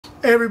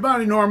Hey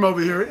everybody, Norm over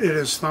here. It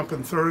is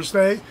Thumpin'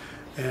 Thursday,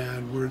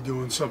 and we're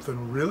doing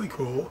something really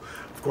cool.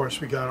 Of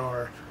course, we got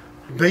our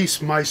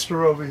bass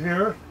meister over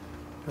here,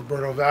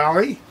 Roberto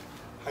Vally.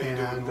 How you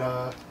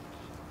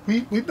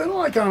doing? We've been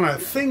like on a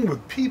thing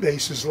with P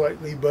basses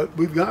lately, but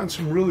we've gotten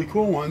some really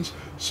cool ones.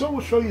 So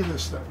we'll show you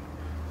this thing.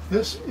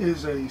 This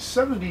is a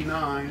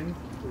 '79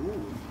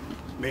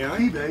 May I?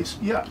 P bass.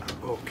 Yeah.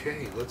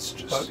 Okay, let's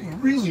just see.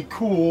 Really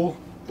cool.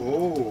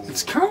 Oh.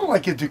 It's kind of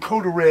like a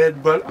Dakota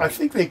Red, but I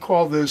think they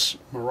call this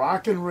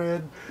Moroccan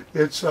Red.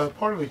 It's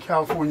part of the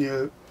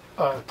California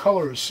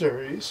Colors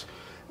series,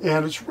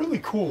 and it's really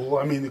cool.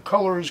 I mean, the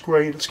color is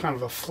great. It's kind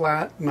of a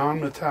flat,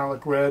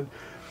 non-metallic red,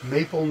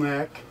 maple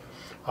neck.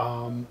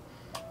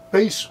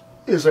 Bass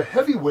is a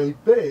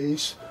heavyweight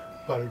bass,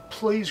 but it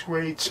plays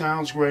great,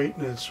 sounds great,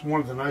 and it's one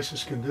of the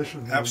nicest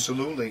conditions.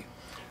 Absolutely.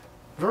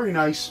 Very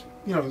nice.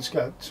 You know, it's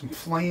got some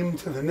flame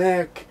to the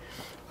neck.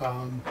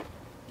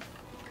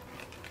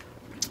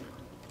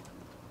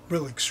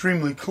 Really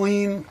extremely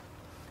clean.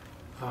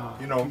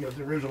 You know, you got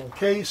the original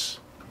case.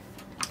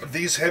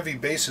 These heavy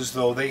basses,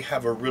 though, they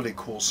have a really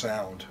cool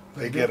sound.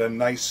 They get a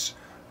nice,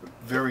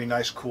 very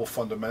nice, cool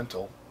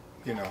fundamental.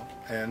 You know,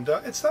 and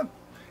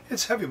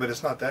it's heavy, but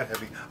it's not that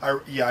heavy.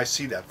 Yeah, I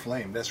see that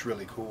flame. That's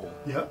really cool.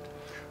 Yeah.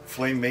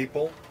 Flame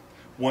maple,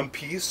 one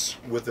piece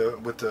with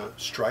a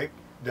stripe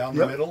down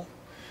the middle.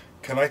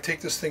 Can I take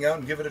this thing out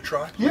and give it a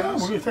try, please? Yeah,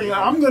 we're gonna take.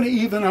 I'm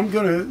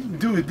gonna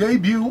do a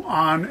debut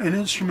on an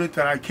instrument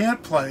that I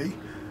can't play,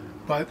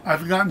 but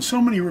I've gotten so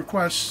many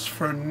requests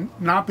for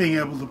not being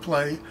able to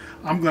play.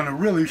 I'm gonna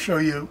really show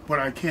you what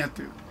I can't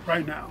do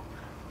right now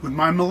with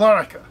my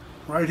melodica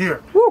right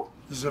here. Woo!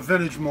 This is a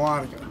vintage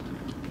melodica.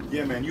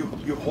 Yeah, man, you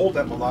hold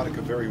that melodica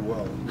very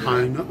well.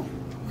 I know.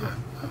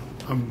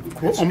 I'm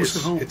almost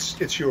at home.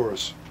 It's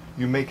yours.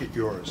 You make it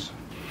yours.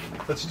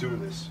 Let's do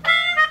this.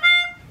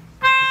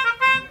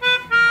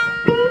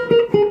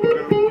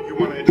 You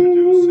want to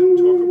introduce and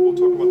we'll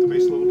talk about the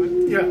bass a little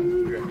bit? Yeah.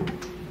 Okay.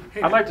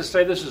 Hey, I'd like to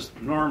say this is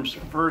Norm's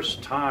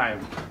first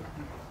time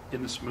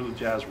in the smooth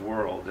jazz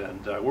world,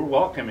 and we're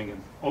welcoming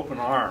an open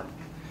arm.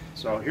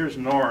 So here's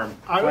Norm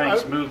playing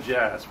smooth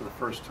jazz for the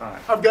first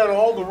time. I've got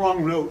all the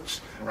wrong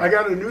notes. Right. I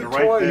got a new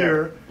toy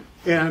here,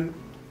 and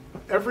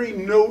every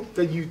note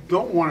that you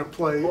don't want to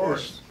play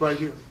is right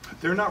here.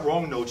 They're not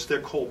wrong notes.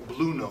 They're called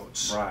blue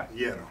notes. Right.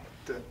 Yeah.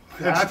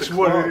 That's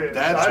what it is.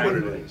 That's what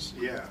it is.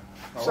 Yeah.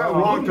 It's not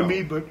wrong to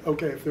me, but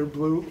okay, if they're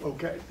blue,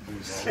 okay.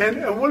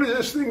 And what is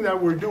this thing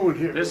that we're doing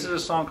here? This is a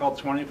song called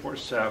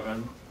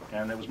 24/7,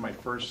 and it was my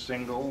first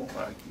single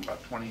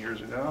about 20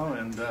 years ago,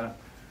 and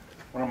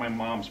one of my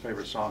mom's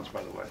favorite songs,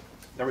 by the way.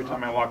 Every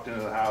time I walked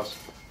into the house,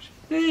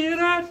 that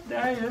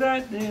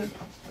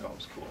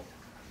was cool.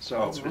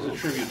 So it's a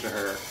tribute to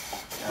her.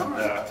 And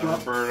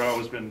Roberto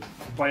has been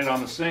playing on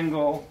the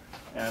single,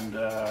 and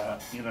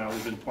you know,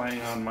 we've been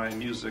playing on my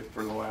music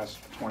for the last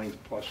 20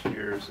 plus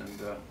years, and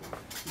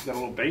he's got a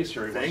little bass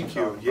here. Thank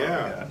you.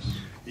 Yeah.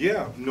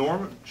 Yeah.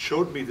 Norm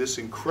showed me this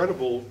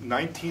incredible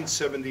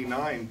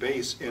 1979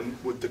 bass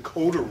with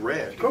Dakota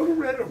Red. Dakota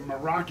Red or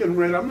Moroccan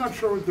Red? I'm not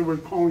sure what they were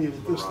calling it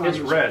at this time. It's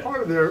red.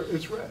 Part of their,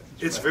 it's red.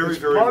 It's very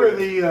part red. of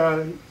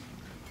the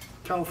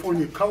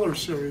California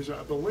Colors series,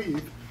 I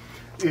believe,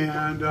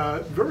 and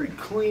very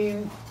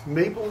clean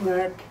maple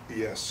neck.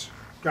 Yes.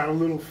 Got a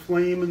little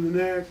flame in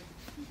the neck.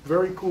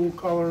 Very cool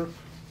color,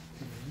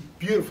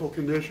 beautiful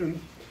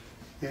condition,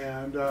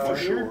 and for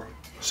sure.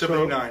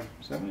 79.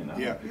 79.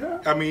 Yeah.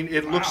 I mean,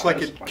 it looks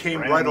like it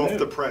came right off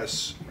the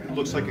press. It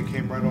looks like it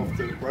came right off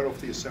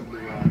the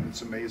assembly line.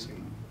 It's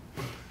amazing.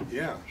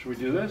 Yeah. Should we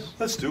do this?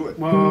 Let's do it.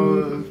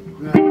 Well,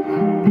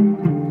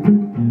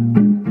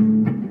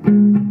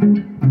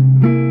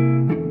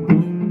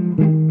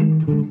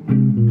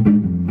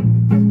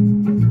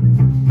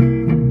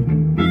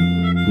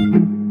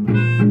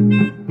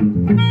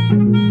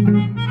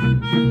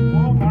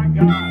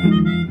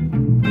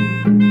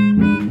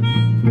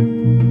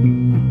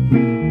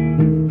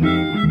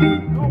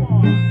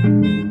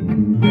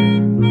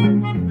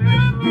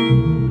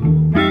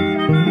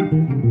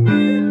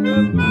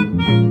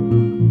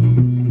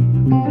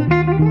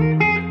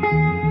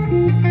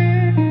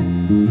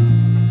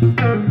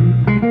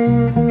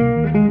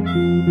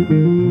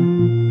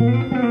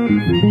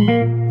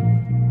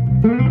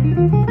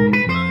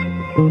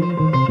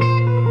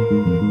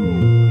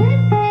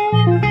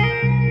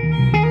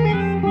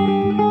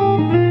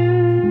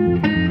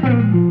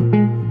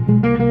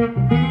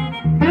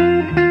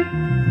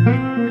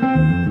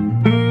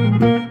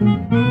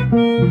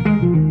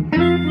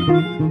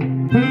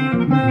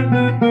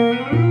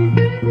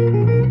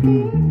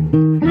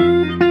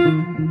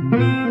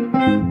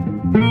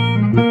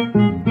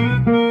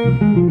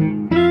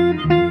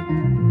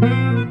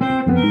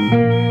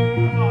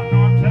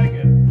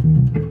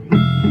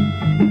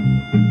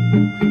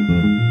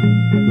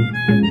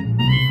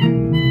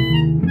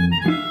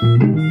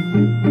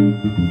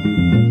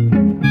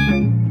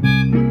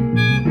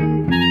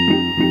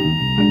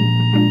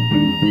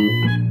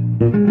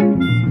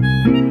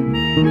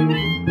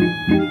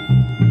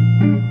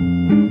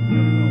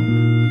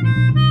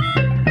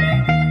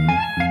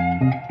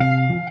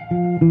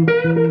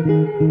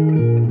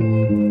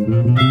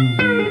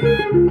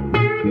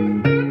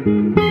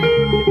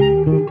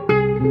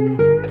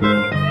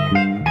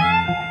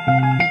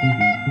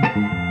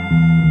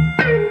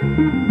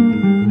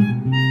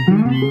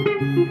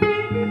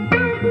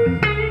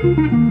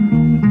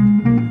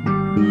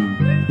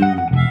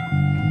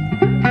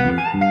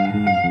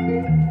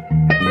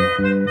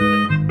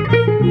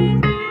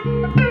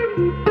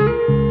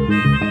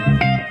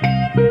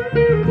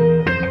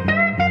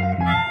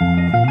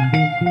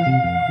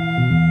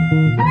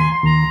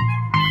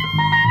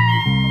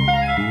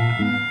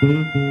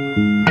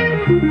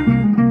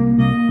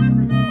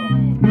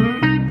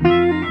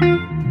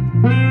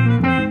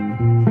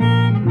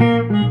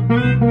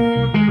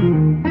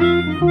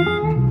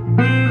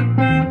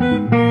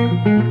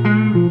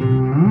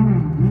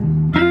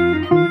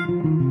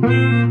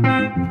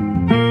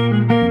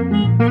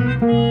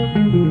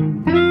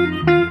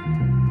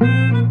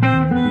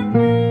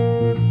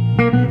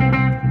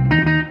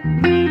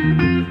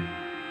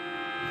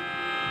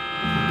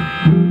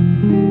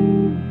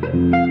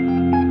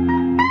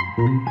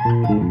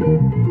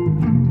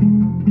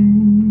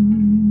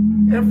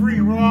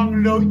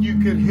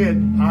 could hit,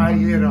 I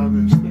hit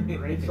on this thing.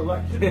 Great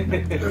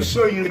selection. Just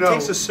so you It know.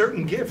 takes a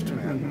certain gift,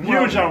 man.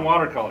 Huge on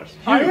watercolors.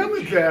 I am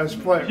a jazz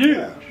player.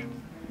 Huge.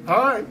 All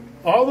right,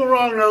 all the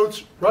wrong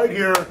notes right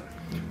here.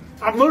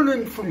 I'm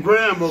learning from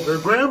Graham over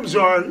here. Graham's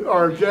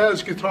our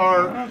jazz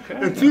guitar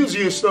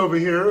enthusiast over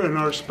here and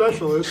our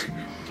specialist.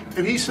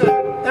 And he said,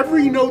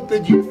 every note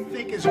that you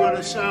think is going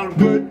to sound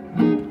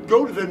good,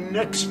 go to the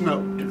next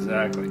note.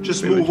 Exactly.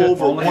 Just move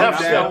over Only one half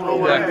step step.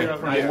 away.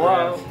 I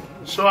love.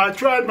 So I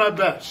tried my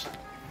best.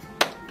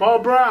 Paul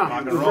Brown,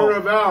 Rock and roll.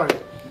 Roberto Vally,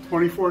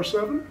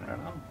 24/7. Right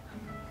on.